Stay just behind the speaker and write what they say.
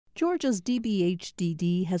Georgia's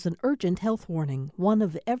DBHDD has an urgent health warning. 1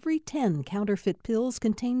 of every 10 counterfeit pills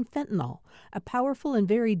contain fentanyl, a powerful and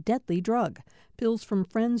very deadly drug. Pills from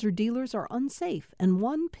friends or dealers are unsafe, and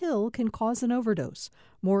 1 pill can cause an overdose.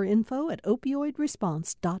 More info at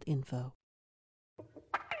opioidresponse.info.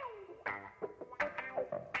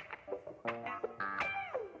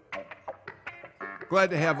 Glad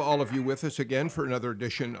to have all of you with us again for another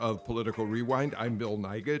edition of Political Rewind. I'm Bill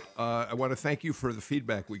Nigut. I want to thank you for the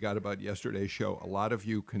feedback we got about yesterday's show. A lot of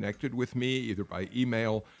you connected with me either by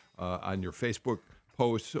email, on your Facebook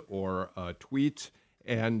posts, or tweets.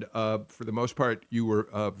 And for the most part, you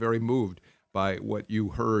were very moved by what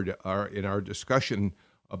you heard in our discussion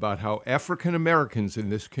about how African Americans in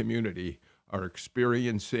this community are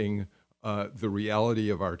experiencing the reality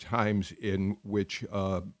of our times, in which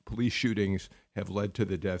police shootings have led to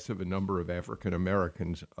the deaths of a number of African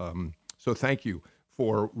Americans. So thank you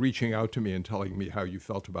for reaching out to me and telling me how you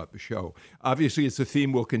felt about the show. Obviously, it's a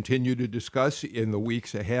theme we'll continue to discuss in the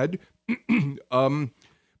weeks ahead.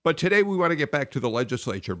 But today we want to get back to the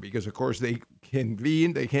legislature because, of course, they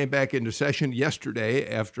convened. They came back into session yesterday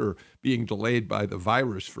after being delayed by the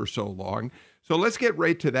virus for so long. So let's get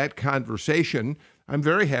right to that conversation. I'm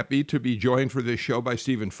very happy to be joined for this show by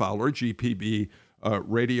Stephen Fowler, GPB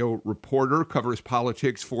radio reporter, covers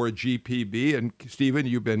politics for GPB. And Stephen,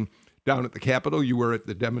 you've been down at the Capitol. You were at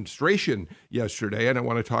the demonstration yesterday, and I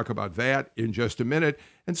want to talk about that in just a minute.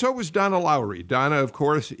 And so was Donna Lowry. Donna, of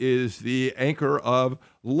course, is the anchor of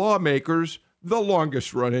Lawmakers, the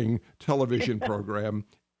longest-running television program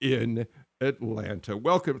in Atlanta.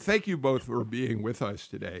 Welcome. Thank you both for being with us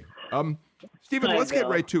today. Stephen, Hi, let's Bill. get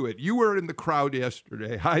right to it. You were in the crowd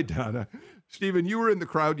yesterday. Hi, Donna. Stephen, you were in the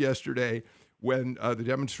crowd yesterday when the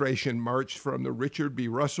demonstration marched from the Richard B.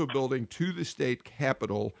 Russell Building to the state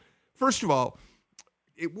capitol. First of all,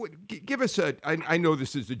 give us I know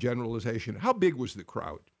this is a generalization. How big was the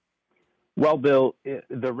crowd? Well, Bill,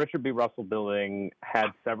 the Richard B. Russell Building had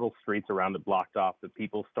several streets around it blocked off. The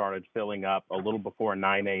people started filling up a little before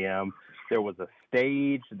 9 a.m. There was a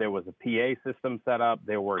stage. There was a PA system set up.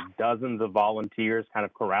 There were dozens of volunteers kind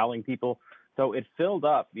of corralling people. So it filled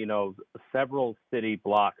up, several city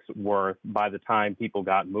blocks worth by the time people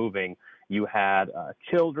got moving. You had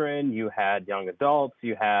children, you had young adults,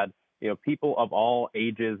 you had people of all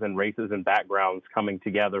ages and races and backgrounds coming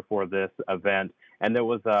together for this event. And there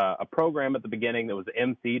was a program at the beginning that was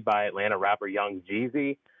emceed by Atlanta rapper Young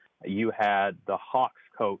Jeezy. You had the Hawks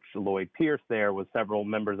coach, Lloyd Pierce, there with several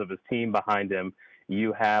members of his team behind him.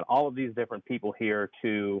 You had all of these different people here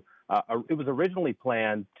to, it was originally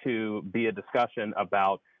planned to be a discussion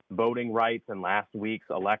about voting rights in last week's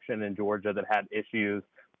election in Georgia that had issues.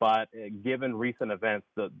 But given recent events,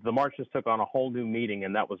 the march just took on a whole new meaning,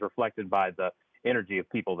 and that was reflected by the energy of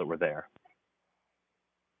people that were there.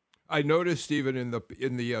 I noticed, Stephen, in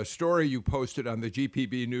the story you posted on the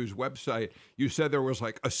GPB News website, you said there was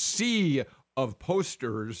like a sea of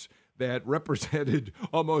posters that represented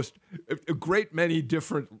almost a great many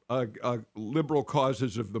different liberal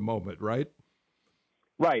causes of the moment, right?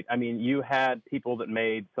 Right. I mean, you had people that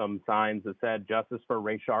made some signs that said justice for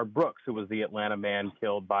Rayshard Brooks, who was the Atlanta man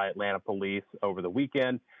killed by Atlanta police over the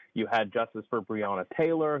weekend. You had justice for Breonna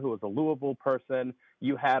Taylor, who was a Louisville person.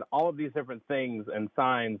 You had all of these different things and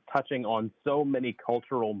signs touching on so many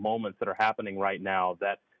cultural moments that are happening right now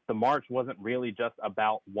that the march wasn't really just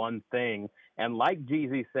about one thing. And like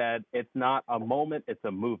Jeezy said, it's not a moment, it's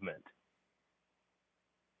a movement.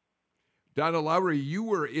 Donna Lowry, you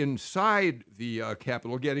were inside the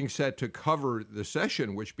Capitol getting set to cover the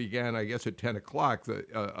session, which began, I guess, at 10 o'clock,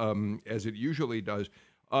 as it usually does.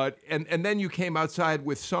 And then you came outside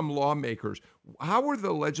with some lawmakers. How were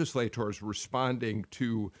the legislators responding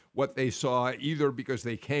to what they saw, either because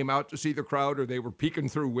they came out to see the crowd or they were peeking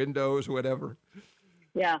through windows, whatever?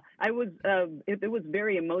 Yeah, I was. It was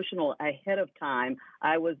very emotional ahead of time.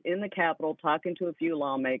 I was in the Capitol talking to a few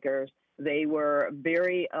lawmakers. They were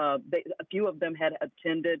very. A few of them had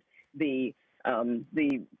attended the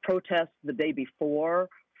protest the day before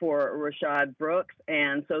for Rayshard Brooks,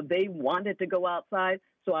 and so they wanted to go outside.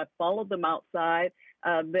 So I followed them outside.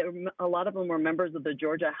 A lot of them were members of the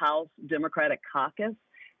Georgia House Democratic Caucus,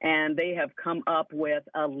 and they have come up with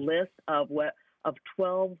a list of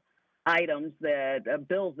 12 items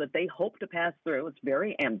bills that they hope to pass through. It's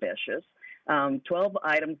very ambitious. 12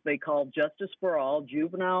 items they call Justice for All,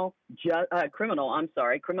 Criminal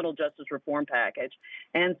Justice Reform Package.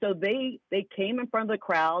 And so they came in front of the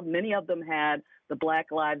crowd. Many of them had the Black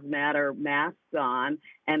Lives Matter masks on,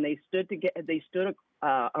 and they stood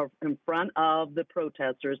in front of the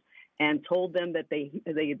protesters and told them that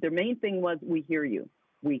their main thing was, we hear you.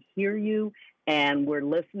 We hear you, and we're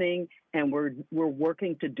listening, and we're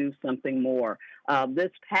working to do something more.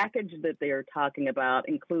 This package that they are talking about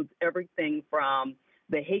includes everything from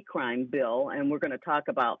the hate crime bill, and we're going to talk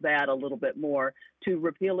about that a little bit more, to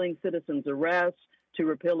repealing citizens' arrests, to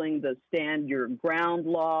repealing the Stand Your Ground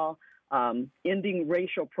law, ending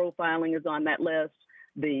racial profiling is on that list,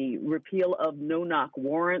 the repeal of no-knock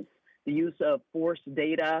warrants, the use of forced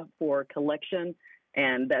data for collection,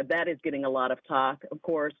 and that is getting a lot of talk, of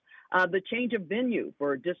course. The change of venue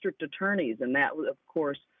for district attorneys, and that, of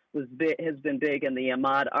course, has been big in the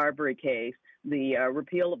Ahmaud Arbery case. The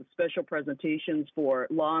repeal of special presentations for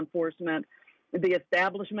law enforcement, the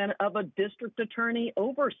establishment of a district attorney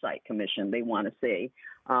oversight commission they want to see,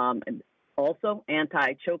 and also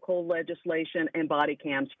anti-chokehold legislation and body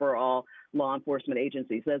cams for all law enforcement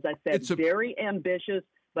agencies. As I said, very ambitious,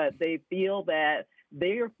 but they feel that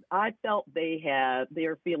I felt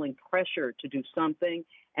they're feeling pressure to do something,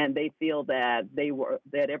 and they feel that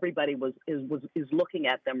everybody is looking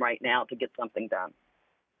at them right now to get something done.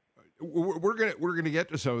 We're gonna get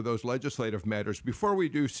to some of those legislative matters. Before we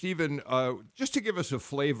do, Stephen, just to give us a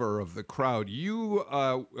flavor of the crowd, you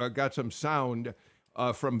got some sound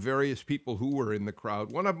from various people who were in the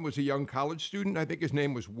crowd. One of them was a young college student. I think his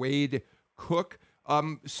name was Wade Cook.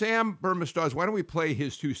 Sam Burmistaz, why don't we play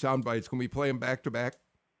his two sound bites? Can we play them back to back?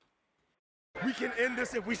 We can end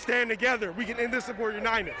this if we stand together. We can end this if we're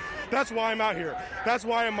united. That's why I'm out here. That's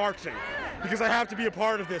why I'm marching. Because I have to be a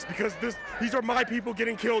part of this. Because these are my people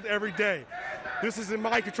getting killed every day. This is in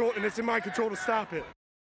my control, and it's in my control to stop it.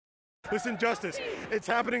 This injustice, it's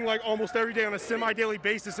happening like almost every day on a semi-daily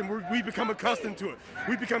basis, and we become accustomed to it.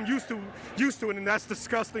 We become used to it, and that's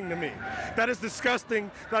disgusting to me. That is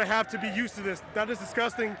disgusting that I have to be used to this. That is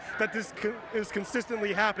disgusting that this is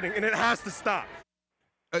consistently happening, and it has to stop.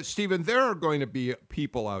 Stephen, there are going to be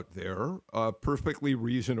people out there, perfectly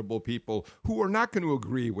reasonable people, who are not going to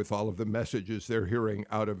agree with all of the messages they're hearing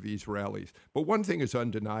out of these rallies. But one thing is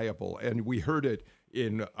undeniable, and we heard it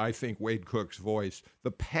in, I think, Wade Cook's voice.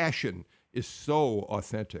 The passion is so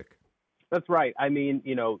authentic. That's right. I mean,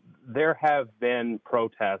 there have been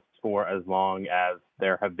protests for as long as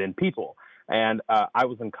there have been people. And I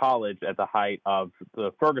was in college at the height of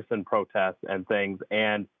the Ferguson protests and things,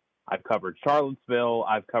 and I've covered Charlottesville.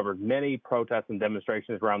 I've covered many protests and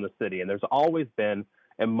demonstrations around the city, and there's always been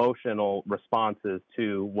emotional responses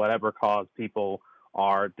to whatever cause people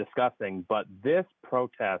are discussing. But this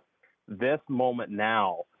protest, this moment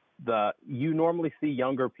now, you normally see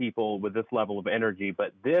younger people with this level of energy,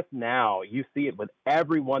 but this now, you see it with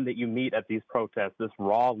everyone that you meet at these protests, this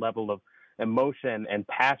raw level of emotion and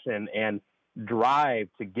passion and drive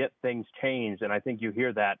to get things changed. And I think you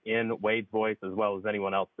hear that in Wade's voice as well as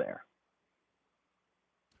anyone else there.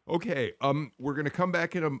 Okay, we're going to come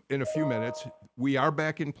back in a few minutes. We are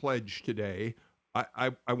back in pledge today.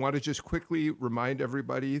 I want to just quickly remind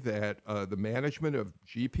everybody that the management of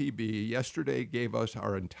GPB yesterday gave us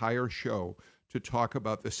our entire show to talk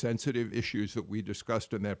about the sensitive issues that we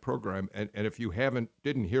discussed in that program. And if you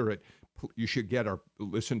didn't hear it, you should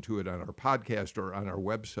listen to it on our podcast or on our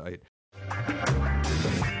website.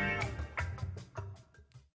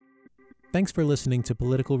 Thanks for listening to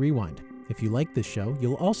Political Rewind. If you like this show,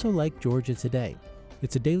 you'll also like Georgia Today.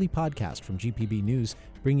 It's a daily podcast from GPB News,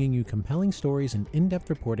 bringing you compelling stories and in-depth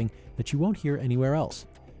reporting that you won't hear anywhere else.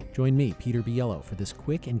 Join me, Peter Biello, for this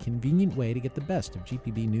quick and convenient way to get the best of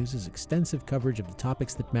GPB News' extensive coverage of the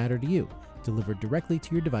topics that matter to you, delivered directly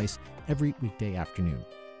to your device every weekday afternoon.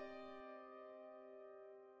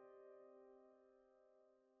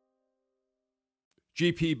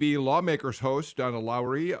 GPB Lawmakers host Donna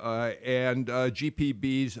Lowry and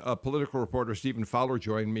GPB's political reporter Stephen Fowler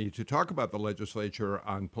joined me to talk about the legislature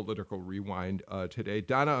on Political Rewind today.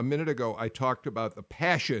 Donna, a minute ago, I talked about the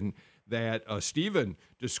passion that Stephen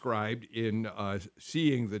described in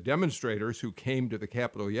seeing the demonstrators who came to the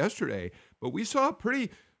Capitol yesterday. But we saw a pretty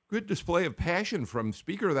good display of passion from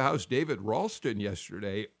Speaker of the House David Ralston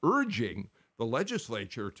yesterday, urging the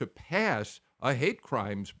legislature to pass a hate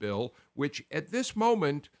crimes bill, which at this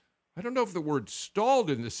moment, I don't know if the word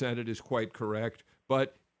stalled in the Senate is quite correct,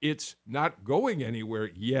 but it's not going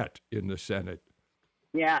anywhere yet in the Senate.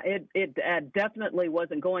 Yeah, it definitely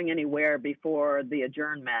wasn't going anywhere before the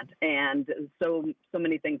adjournment. And so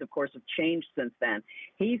many things, of course, have changed since then.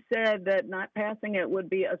 He said that not passing it would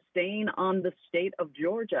be a stain on the state of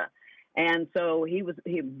Georgia. And so he was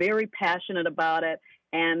very passionate about it.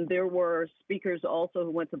 And there were speakers also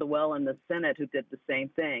who went to the well in the Senate who did the same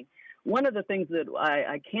thing. One of the things that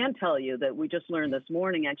I can tell you that we just learned this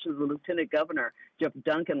morning, actually, the Lieutenant Governor, Jeff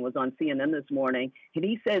Duncan, was on CNN this morning, and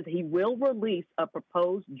he says he will release a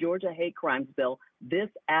proposed Georgia hate crimes bill this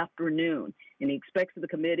afternoon. And he expects the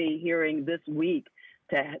committee hearing this week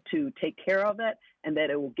to take care of it, and that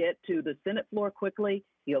it will get to the Senate floor quickly.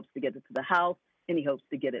 He hopes to get it to the House, and he hopes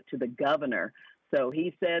to get it to the governor. So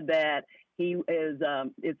he said that he is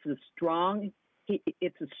it's a strong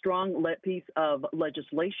piece of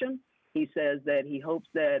legislation. He says that he hopes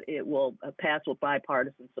that it will pass with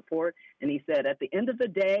bipartisan support. And he said, at the end of the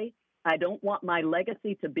day, I don't want my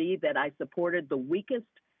legacy to be that I supported the weakest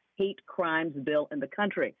hate crimes bill in the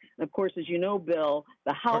country. And of course, as you know, Bill,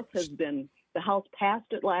 the House passed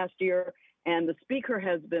it last year, and the Speaker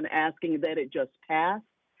has been asking that it just pass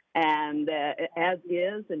and as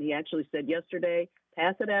is. And he actually said yesterday,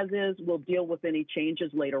 pass it as is. We'll deal with any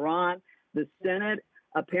changes later on. The Senate,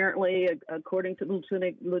 apparently, according to the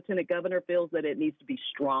Lieutenant Governor, feels that it needs to be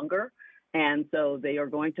stronger, and so they are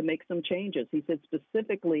going to make some changes. He said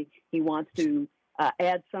specifically he wants to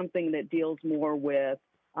add something that deals more with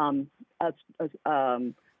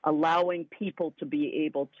allowing people to be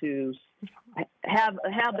able to have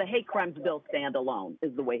the hate crimes bill stand alone,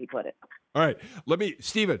 is the way he put it. All right.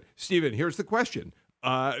 Stephen, here's the question.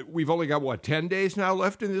 We've only got, 10 days now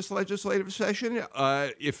left in this legislative session?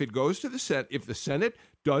 If it goes to the Senate, if the Senate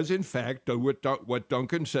does, in fact, do what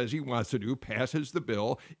Duncan says he wants to do, passes the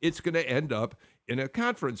bill, it's going to end up in a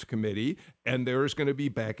conference committee, and there's going to be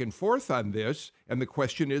back and forth on this. And the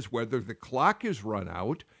question is whether the clock is run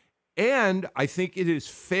out. And I think it is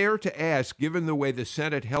fair to ask, given the way the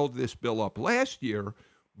Senate held this bill up last year,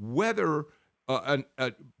 whether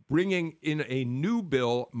bringing in a new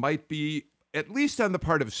bill might be, at least on the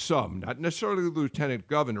part of some, not necessarily the Lieutenant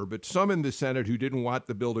Governor, but some in the Senate who didn't want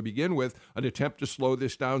the bill to begin with, an attempt to slow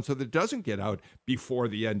this down so that it doesn't get out before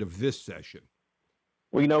the end of this session.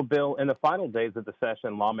 Well, Bill, in the final days of the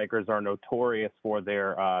session, lawmakers are notorious for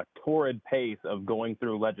their torrid pace of going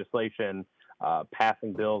through legislation,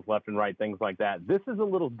 passing bills left and right, things like that. This is a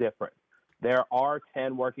little different. There are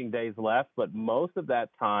 10 working days left, but most of that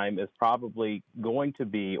time is probably going to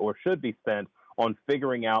be or should be spent on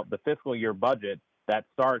figuring out the fiscal year budget that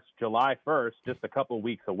starts July 1st, just a couple of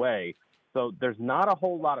weeks away. So there's not a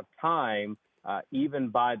whole lot of time, even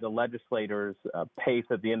by the legislators' pace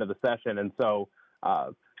at the end of the session. And so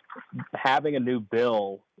having a new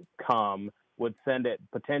bill come would send it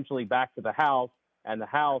potentially back to the House, and the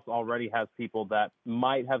House already has people that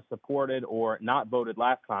might have supported or not voted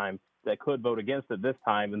last time that could vote against it this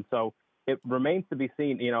time. And so it remains to be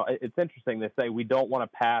seen. It's interesting. They say we don't want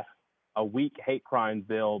to pass a weak hate crimes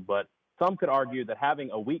bill, but some could argue that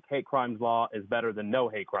having a weak hate crimes law is better than no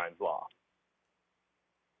hate crimes law.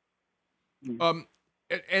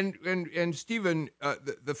 And Stephen,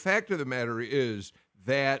 the fact of the matter is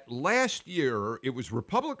that last year it was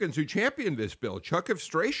Republicans who championed this bill. Chuck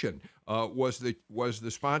Efstration was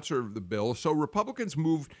the sponsor of the bill. So Republicans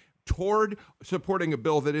moved toward supporting a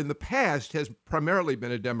bill that in the past has primarily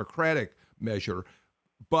been a Democratic measure,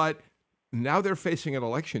 but now they're facing an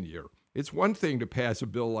election year. It's one thing to pass a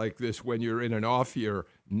bill like this when you're in an off year.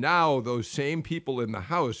 Now those same people in the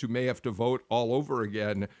House who may have to vote all over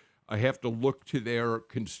again have to look to their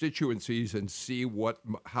constituencies and see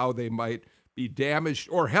how they might be damaged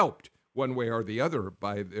or helped one way or the other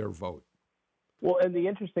by their vote. Well, and the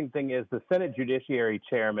interesting thing is the Senate Judiciary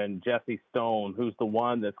Chairman, Jesse Stone, who's the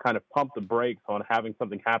one that's kind of pumped the brakes on having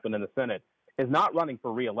something happen in the Senate, is not running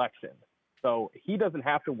for re-election. So he doesn't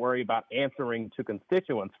have to worry about answering to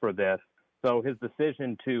constituents for this. So his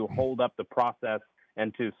decision to hold up the process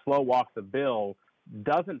and to slow walk the bill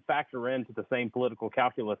doesn't factor into the same political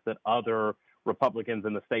calculus that other Republicans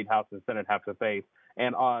in the State House and Senate have to face.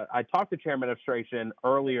 And I talked to Chairman Efstration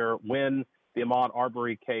earlier when the Ahmaud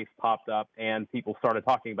Arbery case popped up and people started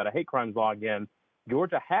talking about a hate crimes law again.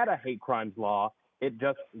 Georgia had a hate crimes law. It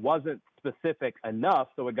just wasn't specific enough,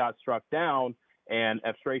 so it got struck down. And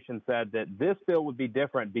Efstration said that this bill would be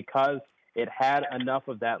different because it had enough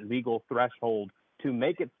of that legal threshold to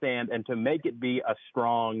make it stand and to make it be a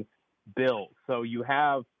strong bill. So you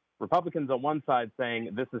have Republicans on one side saying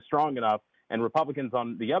this is strong enough, and Republicans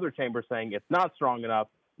on the other chamber saying it's not strong enough.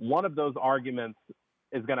 One of those arguments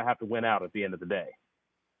is going to have to win out at the end of the day.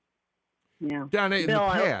 Yeah. Donna, in Bill,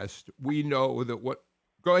 the past, we know that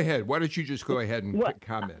go ahead. Why don't you just go ahead and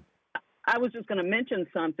comment? I was just going to mention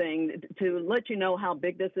something to let you know how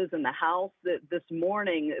big this is in the House. This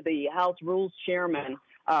morning, the House Rules Chairman,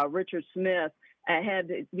 Richard Smith, had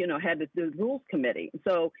the Rules Committee.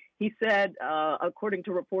 So he said, according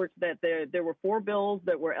to reports, that there were 4 bills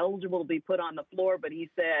that were eligible to be put on the floor, but he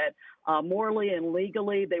said morally and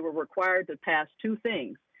legally they were required to pass 2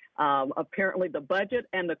 things. Apparently the budget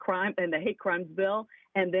and the hate crimes bill,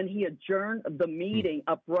 and then he adjourned the meeting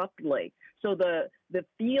abruptly. So the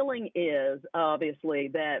feeling is obviously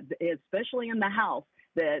that, especially in the House,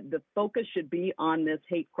 that the focus should be on this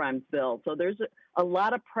hate crimes bill. So there's a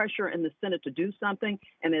lot of pressure in the Senate to do something,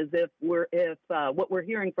 and as if what we're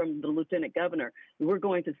hearing from the Lieutenant Governor, we're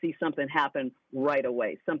going to see something happen right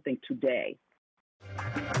away, something today.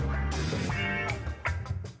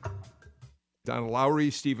 Donna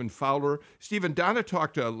Lowry, Stephen Fowler. Stephen, Donna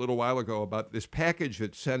talked a little while ago about this package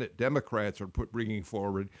that Senate Democrats are bringing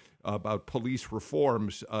forward about police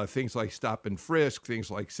reforms, things like stop and frisk,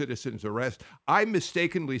 things like citizens arrest. I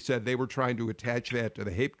mistakenly said they were trying to attach that to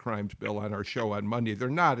the hate crimes bill on our show on Monday.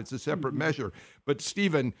 They're not. It's a separate measure. But,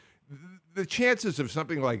 Stephen, the chances of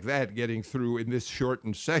something like that getting through in this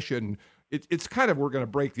shortened session, it's kind of, we're going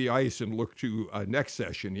to break the ice and look to next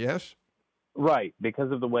session, yes? Right,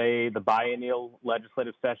 because of the way the biennial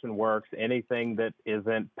legislative session works, anything that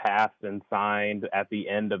isn't passed and signed at the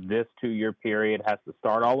end of this 2-year period has to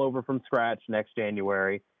start all over from scratch next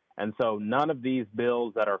January. And so none of these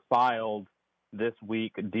bills that are filed this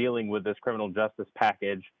week dealing with this criminal justice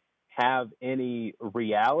package have any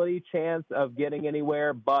reality chance of getting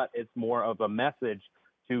anywhere, but it's more of a message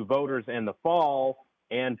to voters in the fall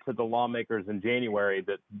and to the lawmakers in January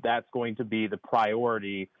that that's going to be the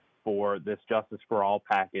priority for this Justice for All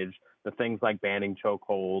package, the things like banning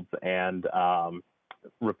chokeholds and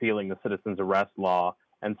repealing the citizens arrest law.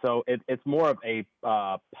 And so it's more of a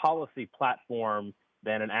policy platform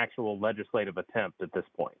than an actual legislative attempt at this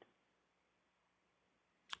point.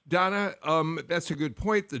 Donna, that's a good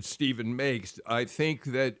point that Stephen makes. I think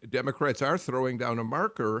that Democrats are throwing down a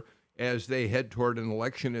marker as they head toward an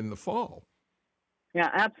election in the fall. Yeah,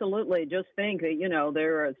 absolutely. Just think that,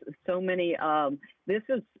 there are so many, this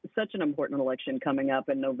is such an important election coming up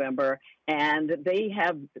in November, and they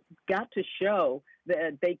have got to show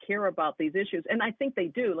that they care about these issues. And I think they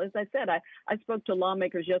do. As I said, I spoke to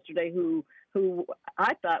lawmakers yesterday who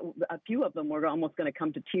I thought a few of them were almost going to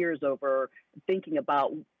come to tears over thinking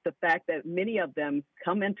about the fact that many of them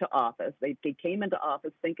come into office. They came into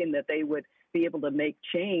office thinking that they would be able to make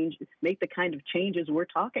the kind of changes we're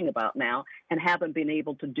talking about now, and haven't been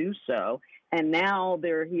able to do so. And now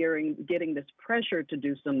they're getting this pressure to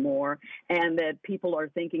do some more, and that people are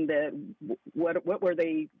thinking that what were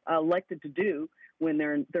they elected to do when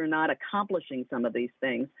they're not accomplishing some of these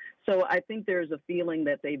things. So I think there's a feeling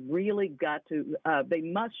that they've really got to, they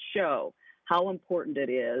must show how important it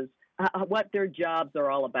is, what their jobs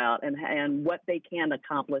are all about, and what they can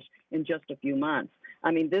accomplish in just a few months. I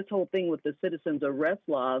mean, this whole thing with the citizens arrest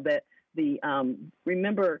law, that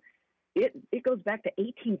remember, it goes back to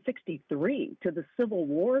 1863, to the Civil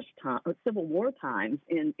War times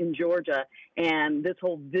in Georgia, and this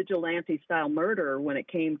whole vigilante-style murder when it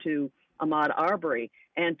came to Ahmaud Arbery,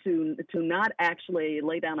 and to not actually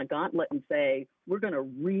lay down a gauntlet and say, we're going to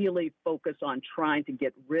really focus on trying to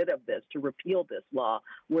get rid of this, to repeal this law,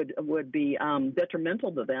 would be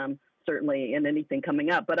detrimental to them, certainly, in anything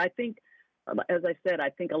coming up. But I think, as I said, I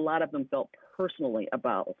think a lot of them feel personally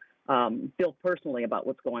about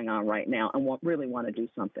what's going on right now, and really want to do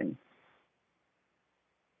something.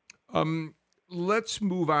 Let's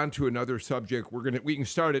move on to another subject. We can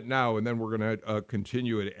start it now, and then we're gonna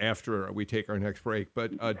continue it after we take our next break.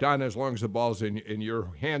 But Donna, as long as the ball's in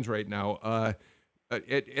your hands right now,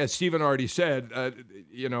 as Stephen already said,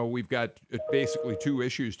 we've got basically 2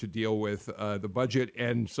 issues to deal with: the budget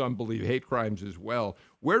and some believe hate crimes as well.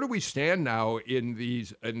 Where do we stand now in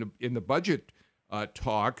the budget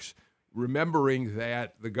talks? Remembering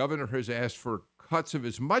that the governor has asked for cuts of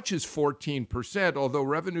as much as 14%, although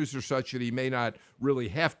revenues are such that he may not really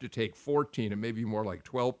have to take 14, and maybe more like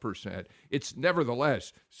 12%. It's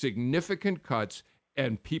nevertheless significant cuts,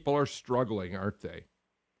 and people are struggling, aren't they?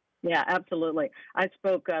 Yeah, absolutely. I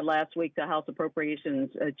spoke last week to House Appropriations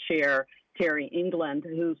Chair Terry England,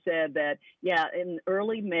 who said that, in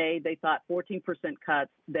early May, they thought 14%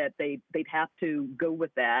 cuts, that they'd have to go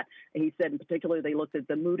with that. He said in particular they looked at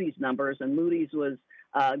the Moody's numbers, and Moody's was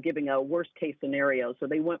giving a worst-case scenario, so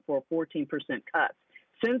they went for 14% cuts.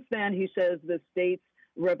 Since then, he says the state's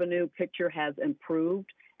revenue picture has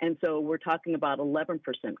improved, and so we're talking about 11%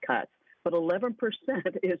 cuts. But 11%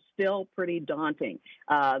 is still pretty daunting.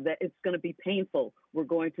 That it's going to be painful. We're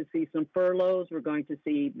going to see some furloughs. We're going to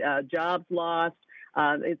see jobs lost.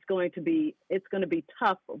 It's going to be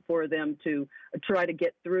tough for them to try to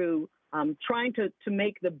get through, trying to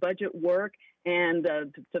make the budget work and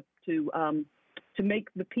to to make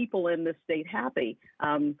the people in the state happy.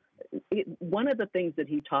 One of the things that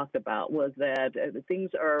he talked about was that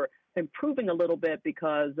things are improving a little bit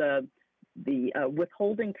because the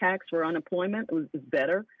withholding tax for unemployment is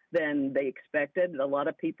better than they expected. A lot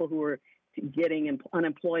of people who are getting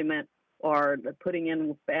unemployment are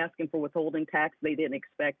asking for withholding tax. They didn't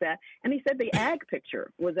expect that. And he said the ag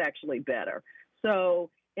picture was actually better. So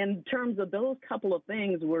in terms of those couple of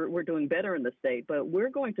things, we're doing better in the state, but we're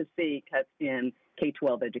going to see cuts in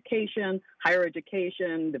K-12 education, higher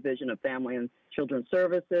education, Division of Family and Children's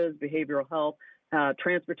Services, behavioral health,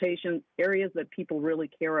 transportation, areas that people really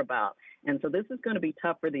care about. And so this is going to be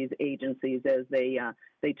tough for these agencies as they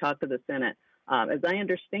talk to the Senate. As I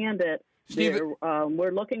understand it,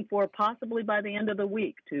 we're looking for possibly by the end of the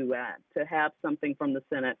week to have something from the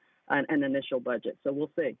Senate, an initial budget. So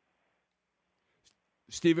we'll see.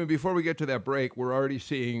 Stephen, before we get to that break, we're already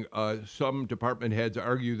seeing some department heads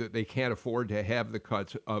argue that they can't afford to have the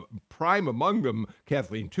cuts. Prime among them,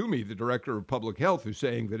 Kathleen Toomey, the director of public health, who's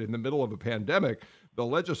saying that in the middle of a pandemic, the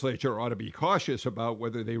legislature ought to be cautious about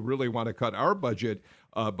whether they really want to cut our budget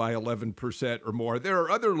by 11% or more. There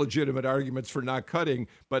are other legitimate arguments for not cutting,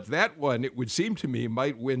 but that one, it would seem to me,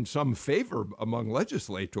 might win some favor among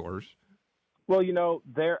legislators. Well,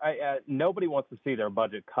 nobody wants to see their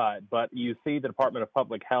budget cut, but you see the Department of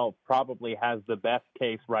Public Health probably has the best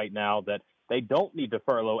case right now that they don't need to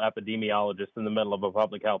furlough epidemiologists in the middle of a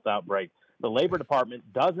public health outbreak. The Labor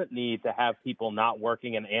Department doesn't need to have people not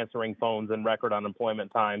working and answering phones and record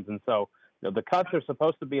unemployment times. And so the cuts are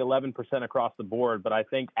supposed to be 11% across the board, but I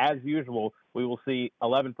think, as usual, we will see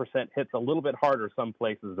 11% hits a little bit harder some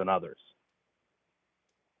places than others.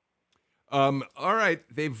 All right.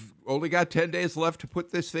 They've only got 10 days left to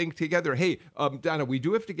put this thing together. Hey, Donna, we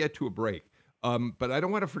do have to get to a break, but I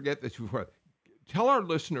don't want to forget this before. Tell our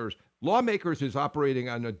listeners, Lawmakers is operating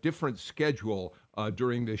on a different schedule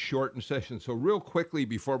during this shortened session. So real quickly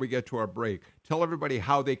before we get to our break, tell everybody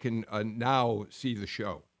how they can now see the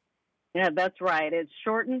show. Yeah, that's right. It's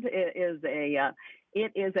shortened.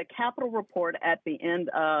 It is a Capitol report at the end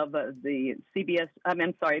of the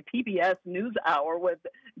PBS News Hour with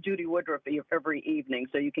Judy Woodruff every evening,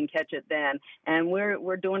 so you can catch it then. And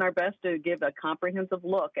we're doing our best to give a comprehensive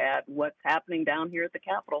look at what's happening down here at the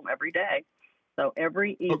Capitol every day. So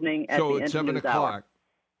every evening at the end of the News Hour. So it's 7 o'clock.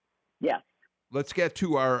 Yes. Let's get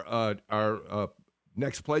to our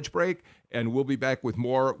next pledge break, and we'll be back with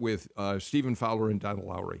more with Stephen Fowler and Donna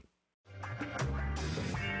Lowry.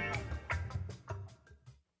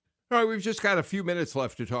 All right, we've just got a few minutes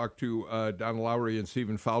left to talk to Donna Lowry and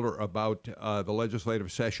Stephen Fowler about the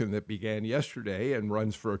legislative session that began yesterday and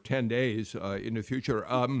runs for 10 days in the future.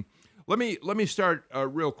 Let me start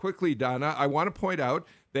real quickly, Donna. I want to point out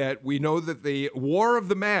that we know that the war of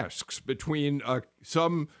the masks between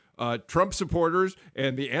some Trump supporters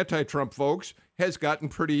and the anti-Trump folks has gotten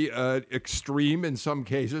pretty extreme in some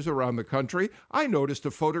cases around the country. I noticed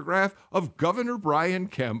a photograph of Governor Brian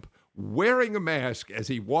Kemp wearing a mask as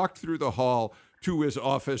he walked through the hall to his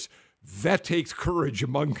office. That takes courage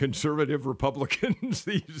among conservative Republicans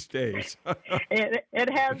these days. It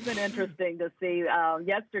has been interesting to see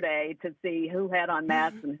yesterday to see who had on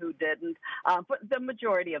masks and who didn't. But the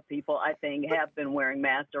majority of people, I think, have been wearing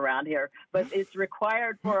masks around here. But it's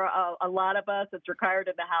required for a lot of us. It's required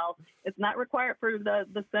in the House. It's not required for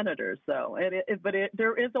the senators. So,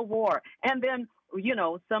 there is a war. And then,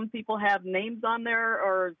 some people have names on there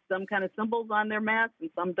or some kind of symbols on their masks and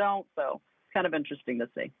some don't. So it's kind of interesting to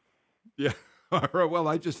see. Yeah. All right. Well,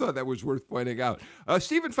 I just thought that was worth pointing out.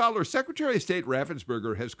 Stephen Fowler, Secretary of State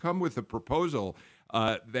Raffensperger, has come with a proposal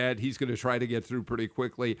that he's going to try to get through pretty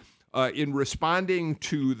quickly in responding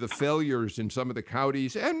to the failures in some of the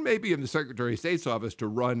counties and maybe in the Secretary of State's office to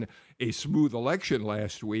run a smooth election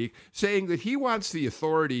last week, saying that he wants the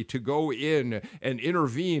authority to go in and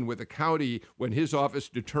intervene with a county when his office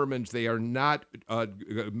determines they are not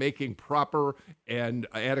making proper and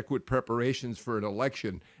adequate preparations for an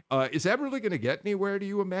election. Is that really going to get anywhere, do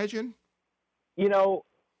you imagine?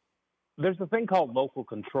 There's a thing called local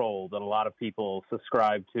control that a lot of people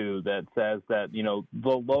subscribe to that says that, the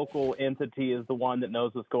local entity is the one that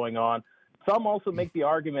knows what's going on. Some also make the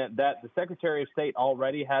argument that the Secretary of State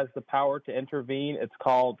already has the power to intervene. It's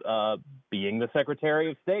called being the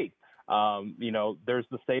Secretary of State. There's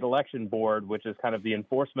the State Election Board, which is kind of the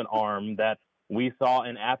enforcement arm that we saw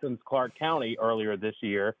in Athens-Clarke County earlier this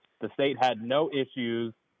year. The state had no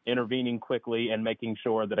issues intervening quickly and making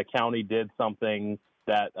sure that a county did something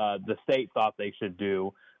that the state thought they should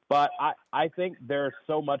do. But I think there's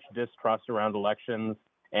so much distrust around elections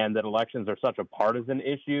and that elections are such a partisan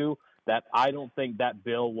issue that I don't think that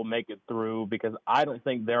bill will make it through because I don't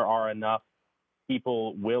think there are enough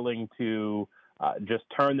people willing to just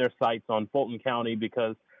turn their sights on Fulton County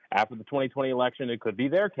because after the 2020 election, it could be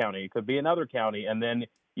their county, it could be another county, and then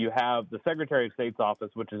you have the Secretary of State's office,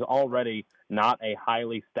 which is already not a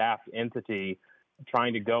highly staffed entity,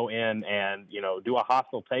 trying to go in and, do a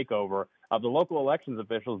hostile takeover of the local elections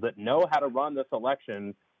officials that know how to run this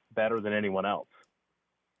election better than anyone else.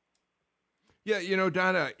 Yeah,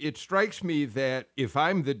 Donna, it strikes me that if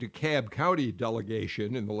I'm the DeKalb County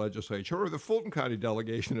delegation in the legislature or the Fulton County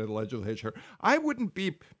delegation in the legislature, I wouldn't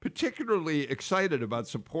be particularly excited about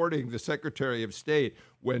supporting the Secretary of State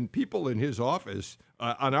when people in his office,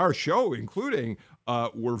 on our show including,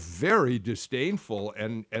 were very disdainful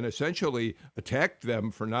and essentially attacked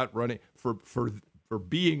them for not running, for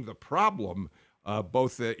being the problem,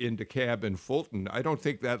 both in DeKalb and Fulton. I don't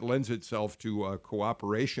think that lends itself to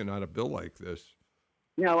cooperation on a bill like this.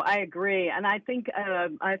 No, I agree, and I think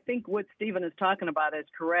what Stephen is talking about is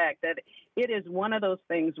correct. That it is one of those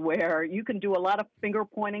things where you can do a lot of finger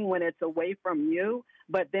pointing when it's away from you,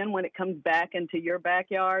 but then when it comes back into your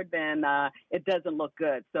backyard, then it doesn't look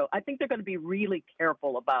good. So I think they're going to be really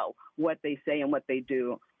careful about what they say and what they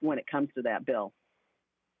do when it comes to that bill.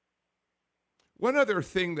 One other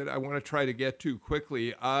thing that I want to try to get to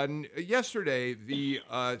quickly, on yesterday, the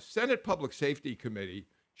Senate Public Safety Committee,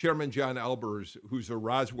 Chairman John Albers, who's a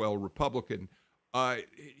Roswell Republican,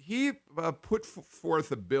 he put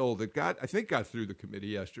forth a bill that got through the committee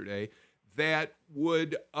yesterday that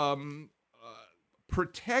would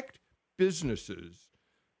protect businesses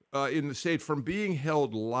in the state from being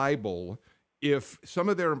held liable if some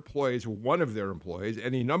of their employees, one of their employees,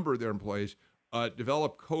 any number of their employees,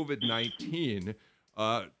 develop COVID-19,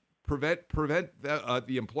 prevent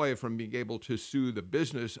the employer from being able to sue the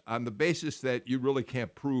business on the basis that you really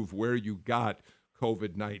can't prove where you got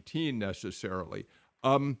COVID-19 necessarily.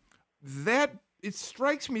 That it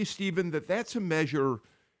strikes me, Stephen, that's a measure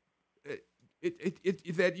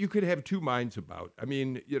that you could have two minds about. I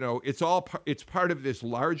mean, it's part of this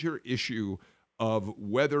larger issue of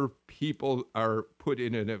whether people are put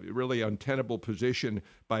in a really untenable position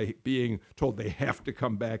by being told they have to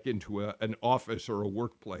come back into an office or a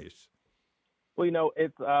workplace. Well,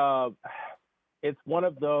 it's one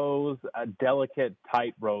of those delicate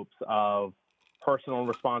tightropes of personal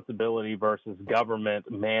responsibility versus government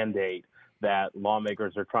mandate that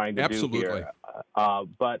lawmakers are trying to do here.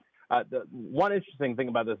 But the one interesting thing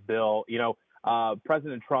about this bill,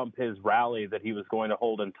 President Trump, his rally that he was going to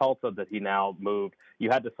hold in Tulsa that he now moved, you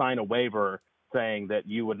had to sign a waiver saying that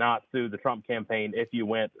you would not sue the Trump campaign if you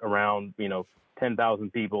went around,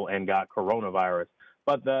 10,000 people and got coronavirus.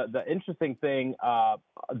 But the interesting thing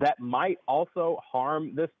that might also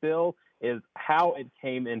harm this bill is how it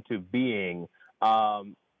came into being.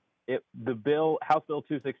 The bill, House Bill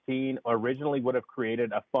 216, originally would have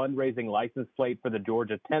created a fundraising license plate for the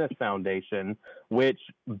Georgia Tennis Foundation, which,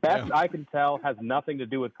 best I can tell, has nothing to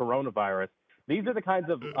do with coronavirus. These are the kinds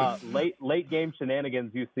of late game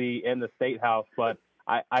shenanigans you see in the State House, but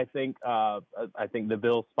I think the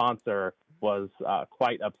bill's sponsor was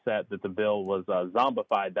quite upset that the bill was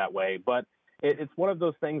zombified that way. But it's one of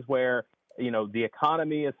those things where the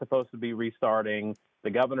economy is supposed to be restarting. The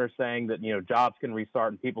governor's saying that, jobs can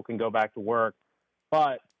restart and people can go back to work.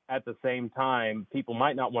 But at the same time, people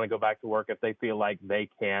might not want to go back to work if they feel like they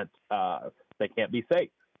can't be safe.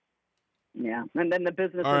 Yeah. And then the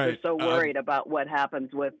businesses are so worried about what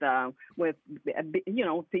happens with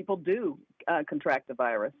people do contract the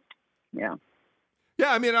virus. Yeah.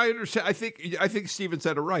 Yeah, I mean, I understand. I think Stephen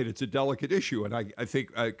said it right. It's a delicate issue, and I think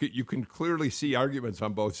you can clearly see arguments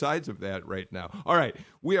on both sides of that right now. All right,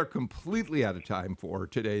 we are completely out of time for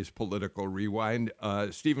today's Political Rewind.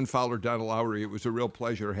 Stephen Fowler, Donna Lowry, it was a real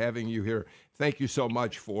pleasure having you here. Thank you so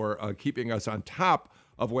much for keeping us on top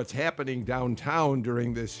of what's happening downtown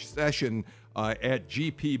during this session at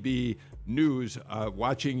GPB News.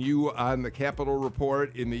 Watching you on the Capitol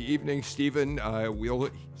Report in the evening, Stephen.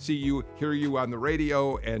 We'll hear you on the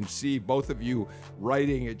radio, and see both of you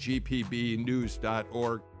writing at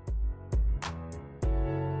gpbnews.org.